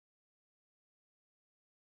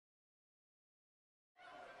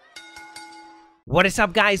What is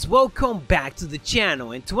up, guys? Welcome back to the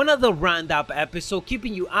channel and to another roundup episode,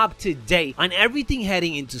 keeping you up to date on everything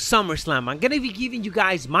heading into SummerSlam. I'm gonna be giving you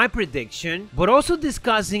guys my prediction, but also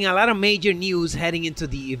discussing a lot of major news heading into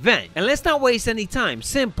the event. And let's not waste any time.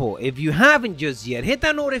 Simple, if you haven't just yet, hit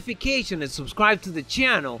that notification and subscribe to the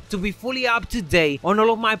channel to be fully up to date on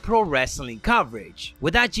all of my pro wrestling coverage.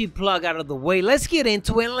 With that G plug out of the way, let's get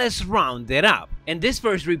into it and let's round it up. And this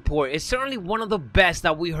first report is certainly one of the best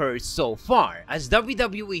that we heard so far, as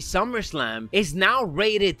WWE SummerSlam is now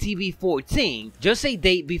rated TV-14 just a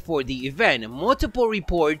day before the event. Multiple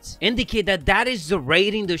reports indicate that that is the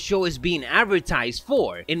rating the show is being advertised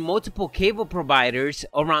for in multiple cable providers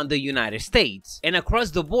around the United States. And across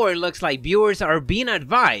the board, looks like viewers are being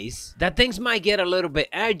advised that things might get a little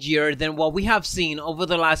bit edgier than what we have seen over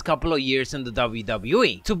the last couple of years in the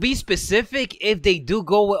WWE. To be specific, if they do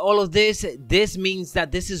go with all of this means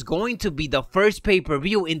that this is going to be the first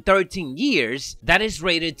pay-per-view in 13 years that is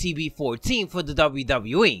rated TV-14 for the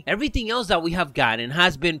WWE. Everything else that we have gotten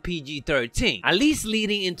has been PG-13, at least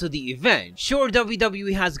leading into the event. Sure,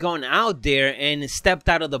 WWE has gone out there and stepped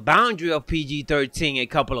out of the boundary of PG-13 a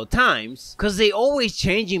couple of times, because they always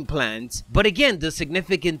changing plans. But again, the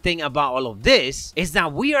significant thing about all of this is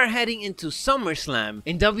that we are heading into SummerSlam,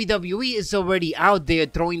 and WWE is already out there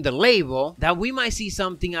throwing the label that we might see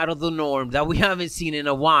something out of the norm that we haven't seen in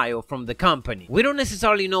a while from the company. We don't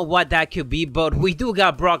necessarily know what that could be, but we do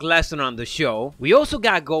got Brock Lesnar on the show. We also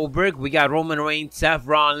got Goldberg, we got Roman Reigns, Seth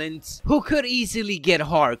Rollins, who could easily get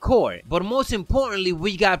hardcore. But most importantly,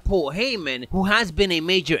 we got Paul Heyman, who has been a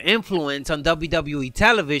major influence on WWE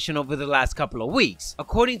television over the last couple of weeks.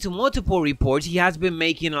 According to multiple reports, he has been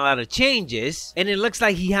making a lot of changes, and it looks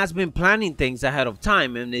like he has been planning things ahead of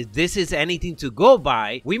time. And if this is anything to go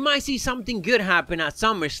by, we might see something good happen at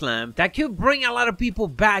SummerSlam that could bring a lot of people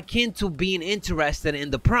back into being interested in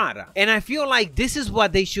the product. And I feel like this is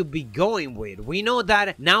what they should be going with. We know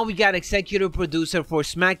that now we got executive producer for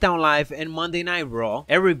SmackDown Live and Monday Night Raw,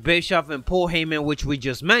 Eric Bischoff and Paul Heyman, which we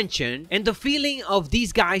just mentioned, and the feeling of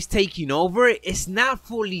these guys taking over is not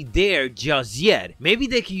fully there just yet. Maybe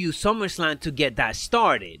they can use SummerSlam to get that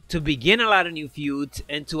started, to begin a lot of new feuds,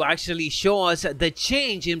 and to actually show us the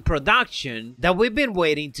change in production that we've been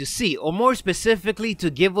waiting to see, or more specifically to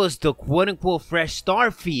give us the quote-unquote fresh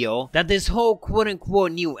start feel that this whole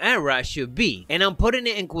quote-unquote new era should be. And I'm putting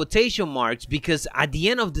it in quotation marks because at the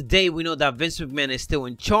end of the day, we know that Vince McMahon is still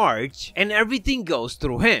in charge and everything goes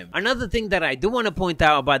through him. Another thing that I do want to point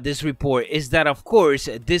out about this report is that, of course,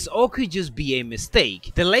 this all could just be a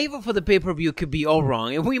mistake. The label for the pay-per-view could be all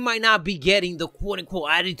wrong and we might not be getting the quote-unquote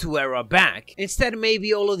Attitude Era back. Instead,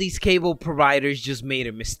 maybe all of these cable providers just made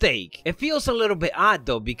a mistake. It feels a little bit odd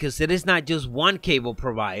though, because it is not just one cable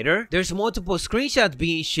provider. There's multiple screenshots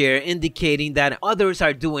being shared indicating that others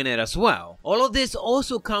are doing it as well. All of this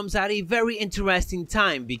also comes at a very interesting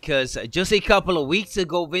time, because just a couple of weeks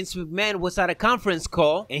ago, Vince McMahon was at a conference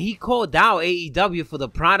call and he called out AEW for the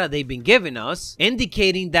product they've been giving us,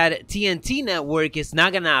 indicating that TNT Network is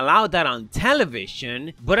not gonna allow that on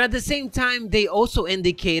television. But at the same time, they also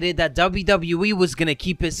indicated that WWE was gonna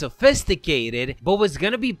keep it sophisticated, but was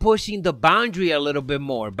gonna be pushing the boundary a little bit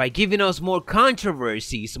more by giving us more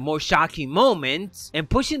controversies, more shocking moments, and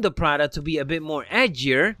pushing the product to be a bit more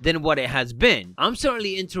edgier than what it has been. I'm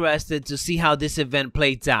certainly interested to see how this event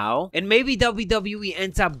plays out, and maybe WWE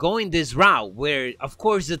ends up going this route where, of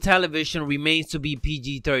course, the television remains to be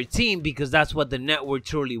PG-13 because that's what the network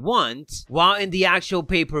truly wants, while in the actual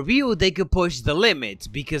pay-per-view they could push the limits,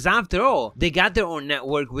 because after all, they got their own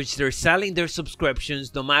network which they're selling their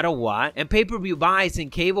subscriptions no matter what, and pay-per-view buys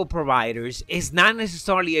and cable providers is not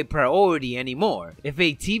necessarily a priority anymore. If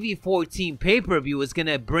a TV-14 pay-per-view is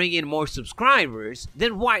gonna bring in more subscribers,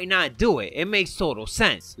 then why not do it? It makes total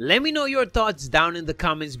sense. Let me know your thoughts down in the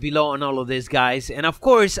comments below on all of this, guys, and of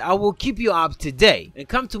course I will keep you up to date. And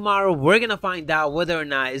come tomorrow, we're gonna find out whether or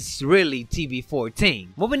not it's really TV-14.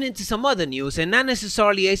 Moving into some other news, and not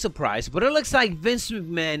necessarily a surprise, but it looks like Vince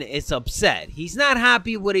McMahon is upset. He's not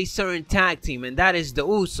happy with a certain tag team, and that is the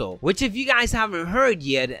Uso, which, if you guys haven't heard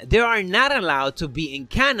yet, they are not allowed to be in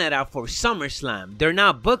Canada for SummerSlam. They're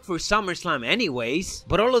not booked for SummerSlam anyways,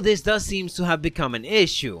 but all of this does seem to have become an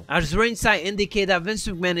issue, as ringside indicate that Vince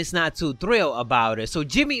McMahon is not too thrilled about it. So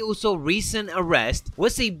Jimmy Uso's recent arrest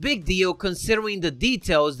was a big deal considering the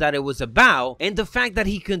details that it was about and the fact that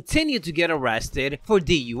he continued to get arrested for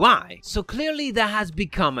DUI. So clearly that has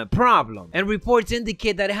become a problem, and reports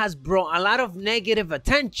indicate that it has brought a lot of negative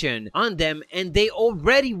attention on them, and they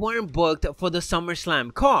already weren't booked for the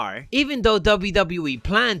SummerSlam card, even though WWE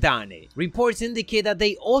planned on it. Reports indicate that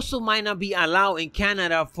they also might not be allowed in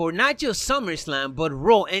Canada for not just SummerSlam but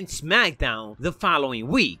Raw and SmackDown the following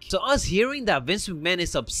week. So us hearing that Vince McMahon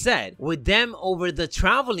is upset with them over the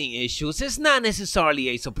traveling issues is not necessarily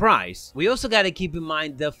a surprise. We also got to keep in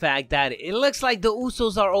mind the fact that it looks like the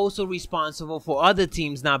Usos are also responsible for other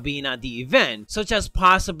teams not being at the event, such as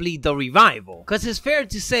possibly the Revival. Because it's fair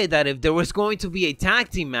to say that if there was going to be a tag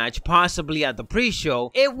team match possibly at the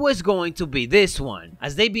pre-show, it was going to be this one,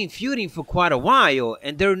 as they've been feuding for quite a while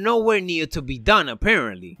and they're nowhere near to be done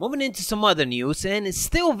apparently. Moving into some other news, and it's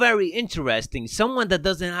still very interesting, someone that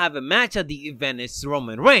doesn't have a match at the event is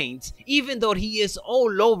Roman Reigns, even though he is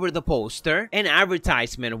all over the poster and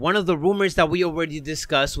advertisement. One of the rumors that we already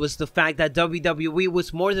discussed was the fact that WWE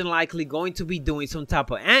was more than likely going to be doing some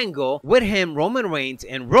type of angle with him, Roman Reigns,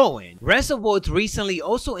 and Rowan. WrestleVote recently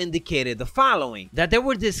also indicated the following, that there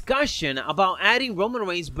were discussion about adding Roman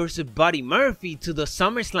Reigns versus Buddy Murphy to the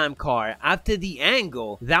SummerSlam card after the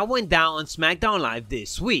angle that went down on SmackDown Live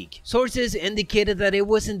this week. Sources indicated that it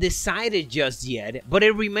wasn't decided just yet, but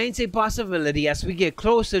it remains a possibility as we get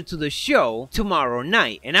closer to the show tomorrow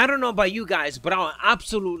night. And I don't know about you guys, but I would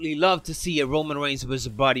absolutely love to see a Roman Reigns versus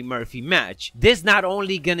Buddy Murphy match. This not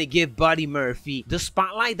only gonna give Buddy Murphy the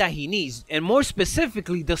spotlight that he needs, and more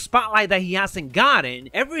specifically the spotlight that he hasn't gotten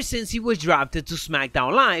ever since he was drafted to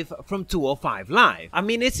SmackDown Live from 205 Live. I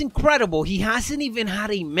mean, it's incredible, he hasn't even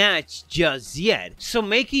had a match just yet. So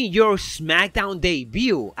making your SmackDown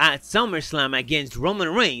debut at SummerSlam against Roman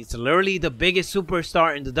Reigns, literally the biggest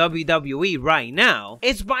superstar in the WWE right now,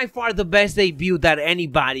 it's by far the best debut that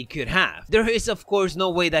anybody could have. There is of course no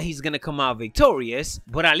way that he's gonna come out victorious,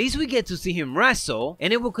 but at least we get to see him wrestle,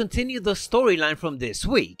 and it will continue the storyline from this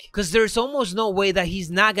week, because there's almost no way that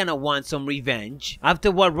he's not gonna want some revenge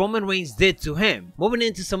after what Roman Reigns did to him. Moving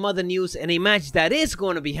into some other news, and a match that is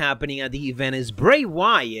going to be happening at the event is Bray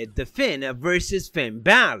Wyatt, the Finn versus Finn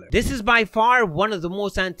Balor. This is by far one of the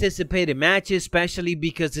most anticipated matches, especially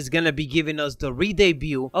because it's gonna be giving us the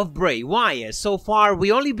re-debut of Bray Wyatt. So far,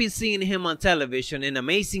 we only been seeing him on television in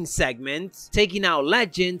amazing segments, taking out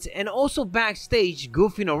legends, and also backstage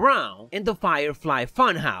goofing around in the Firefly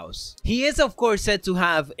Funhouse. He is of course said to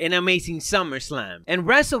have an amazing SummerSlam, and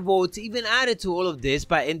WrestleVote even added to all of this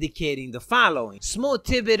by indicating the following. Small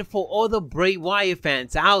tidbit for all the Bray Wyatt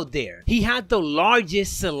fans out there: he had the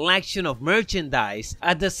largest selection of merchandise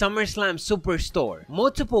at the SummerSlam Superstore.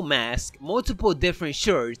 Multiple masks, multiple different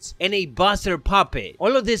shirts, and a buzzer puppet.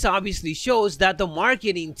 All of this obviously shows that the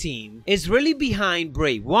marketing team is really behind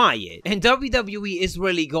Bray Wyatt, and WWE is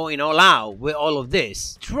really going all out with all of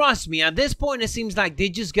this. Trust me, at this point it seems like they're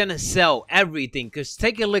just gonna sell everything, because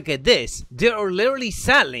take a look at this. They are literally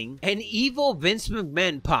selling an evil Vince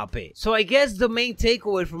McMahon puppet. So I guess the main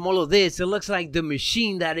takeaway from all of this, it looks like the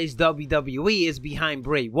machine that is WWE is behind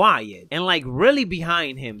Bray Wyatt, and like really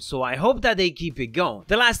behind him. So I hope that they keep it going.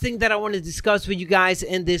 The last thing that I want to discuss with you guys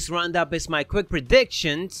in this roundup is my quick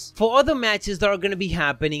predictions for other matches that are going to be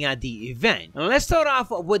happening at the event. And let's start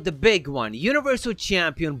off with the big one: Universal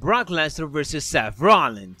Champion Brock Lesnar versus Seth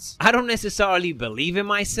Rollins. I don't necessarily believe in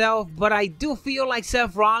myself, but I do feel like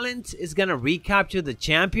Seth Rollins is gonna recapture the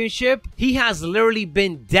championship. He has literally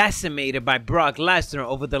been decimated by Brock Lesnar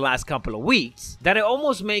over the last couple of weeks, that it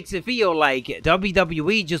almost makes it feel like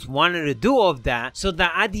WWE just wanted to do all of that so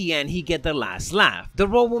that at the end he get the last laugh. The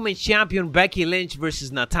Raw Women's Champion Becky Lynch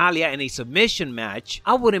versus Natalya in a submission match.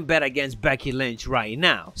 I wouldn't bet against Becky Lynch right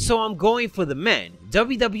now, so I'm going for the men.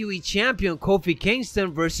 WWE Champion Kofi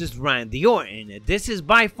Kingston versus Randy Orton. This is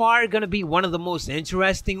by far gonna be one of the most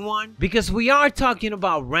interesting one, because we are talking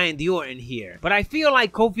about Randy Orton here, but I feel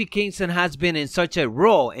like Kofi Kingston has been in such a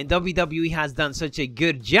role, and WWE has done such a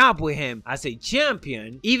good job with him as a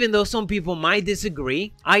champion. Even though some people might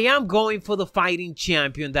disagree, I am going for the fighting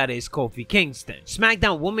champion that is Kofi Kingston.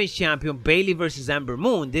 SmackDown Women's Champion Bayley versus Ember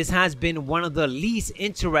Moon. This has been one of the least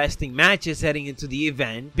interesting matches heading into the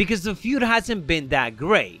event, because the feud hasn't been that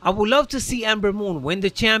great. I would love to see Ember Moon win the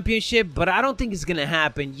championship, but I don't think it's gonna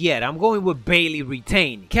happen yet. I'm going with Bayley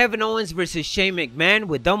retaining. Kevin Owens versus Shane McMahon.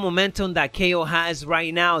 With the momentum that KO has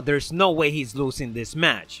right now, there's no way he's losing this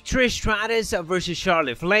match. Trish Stratus versus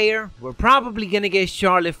Charlotte Flair. We're probably gonna get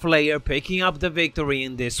Charlotte Flair picking up the victory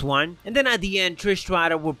in this one, and then at the end Trish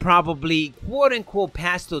Stratus will probably quote-unquote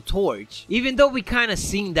pass the torch, even though we kind of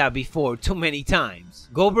seen that before too many times.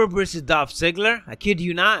 Goldberg versus Dolph Ziggler. I kid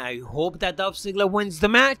you not, I hope that Dolph Ziggler that wins the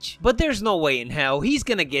match, but there's no way in hell he's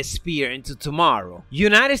gonna get speared into tomorrow.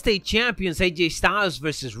 United States Champions AJ Styles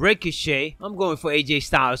versus Ricochet. I'm going for AJ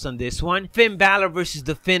Styles on this one. Finn Balor versus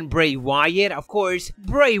the Finn Bray Wyatt. Of course,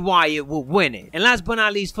 Bray Wyatt will win it. And last but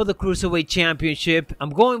not least, for the Cruiserweight Championship, I'm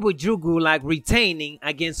going with Drew Gulak retaining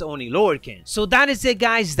against Oney Lorcan. So that is it,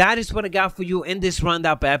 guys. That is what I got for you in this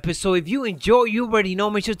roundup episode. If you enjoy, you already know,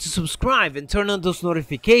 make sure to subscribe and turn on those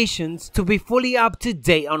notifications to be fully up to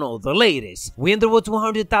date on all the latest. We on the road to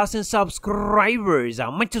 100,000 subscribers.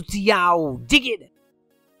 I'm Macho T. Dig it!